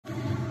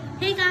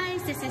Hey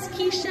guys, this is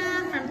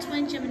Keisha from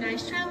Twin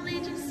Gemini's Travel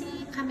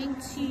Agency coming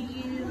to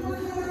you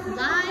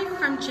live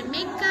from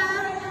Jamaica.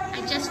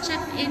 I just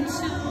checked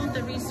into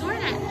the resort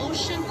at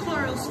Ocean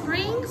Coral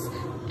Springs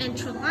in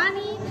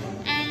Trelawny,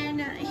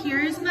 and here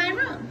is my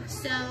room.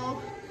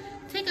 So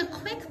take a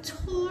quick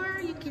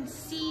tour. You can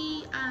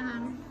see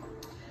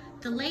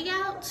the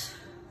layout.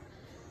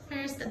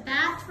 Here's the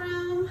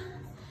bathroom.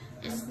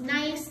 It's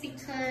nice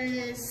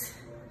because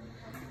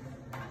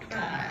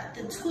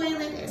the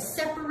toilet is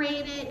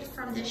separated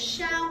from the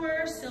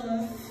shower,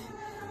 so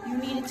if you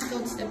needed to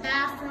go to the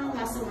bathroom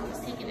while someone was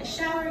taking a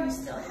shower, you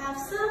still have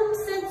some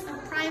sense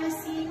of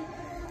privacy.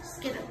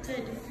 Just get a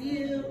good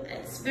view.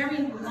 It's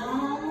very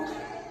long,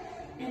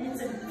 and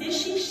it's a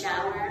vishy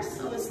shower,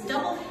 so it's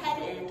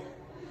double-headed.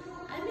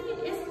 I mean,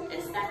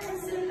 is that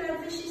considered a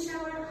vishy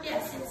shower?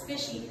 Yes, it's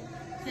vishy,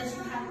 because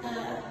you have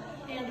the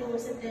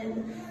handles and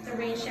then the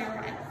rain shower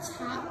at the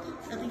top.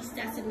 At least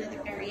that's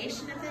another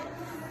variation of it,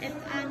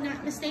 if I'm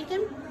not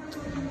mistaken.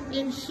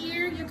 In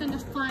here, you're gonna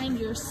find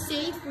your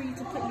safe where you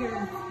can put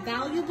your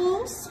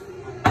valuables,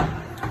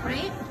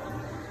 right?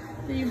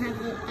 Then you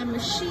have a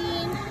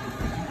machine.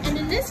 And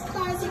in this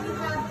closet, you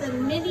have the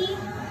mini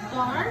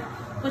bar,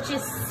 which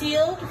is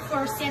sealed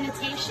for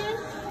sanitation.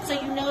 So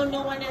you know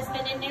no one has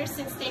been in there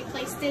since they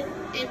placed it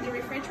in the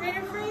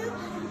refrigerator for you.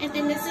 And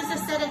then this is a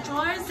set of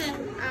drawers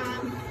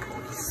and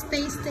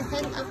space to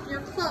hang up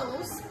your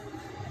clothes.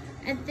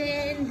 And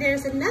then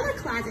there's another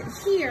closet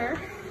here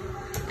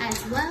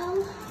as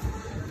well.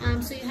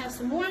 So you have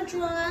some more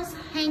drawers,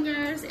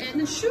 hangers,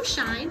 and a shoe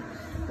shine,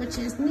 which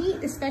is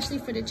neat, especially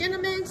for the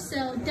gentlemen.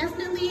 So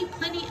definitely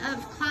plenty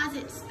of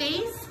closet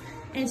space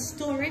and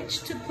storage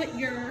to put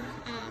your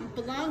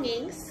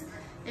belongings.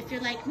 If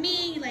you're like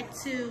me, you like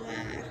to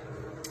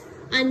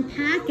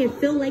unpack and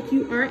feel like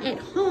you are at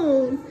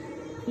home,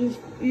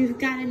 you've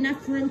got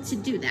enough room to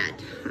do that.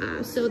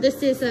 So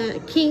this is a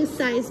king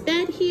size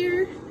bed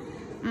here.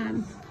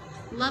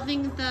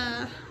 Loving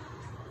the,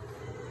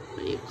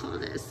 what do you call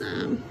this?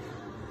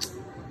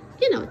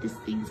 You know what these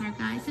things are,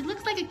 guys. It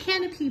looks like a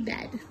canopy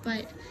bed,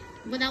 but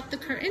without the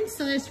curtains,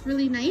 so it's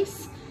really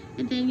nice.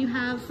 And then you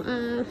have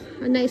a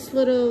nice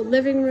little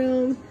living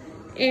room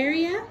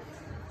area.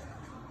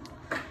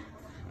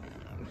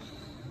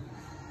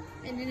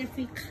 And then if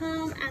we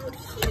come out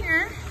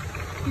here,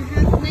 you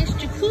have a nice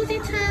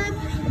jacuzzi tub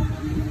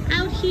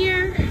out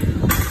here,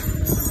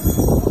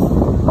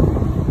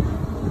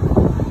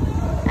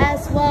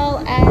 as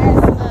well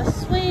as a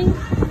swing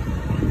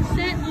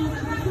set.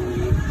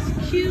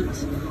 It's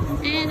cute,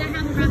 and I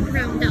have a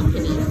wraparound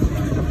balcony.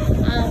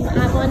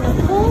 I'm on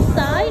the pool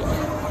side,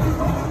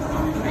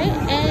 right?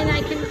 And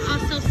I can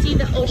also see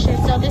the ocean.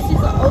 So this is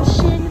the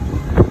ocean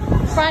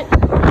front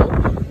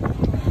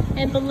view,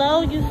 and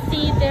below you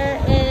see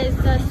there is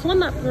the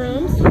swim up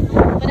rooms,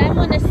 but I'm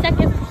on the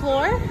second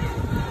floor,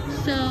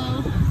 so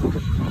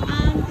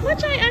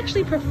which I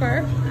actually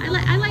prefer.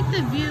 I like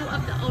the view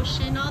of the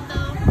ocean,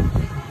 although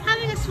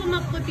having a swim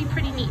up would be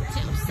pretty neat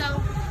too.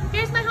 So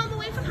here's my home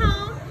away from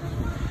home,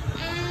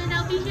 and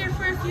I'll be here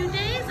for a few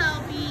days.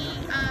 I'll be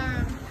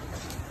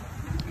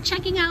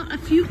checking out a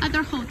few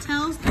other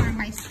hotels during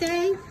my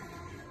stay,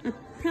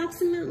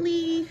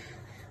 approximately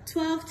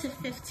 12 to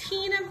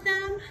 15 of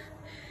them,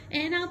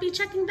 and I'll be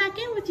checking back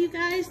in with you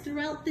guys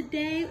throughout the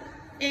day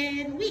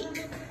and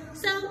week.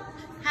 So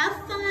have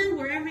fun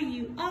wherever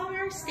you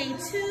are, stay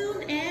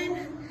tuned,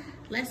 and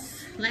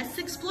let's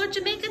explore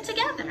Jamaica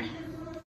together.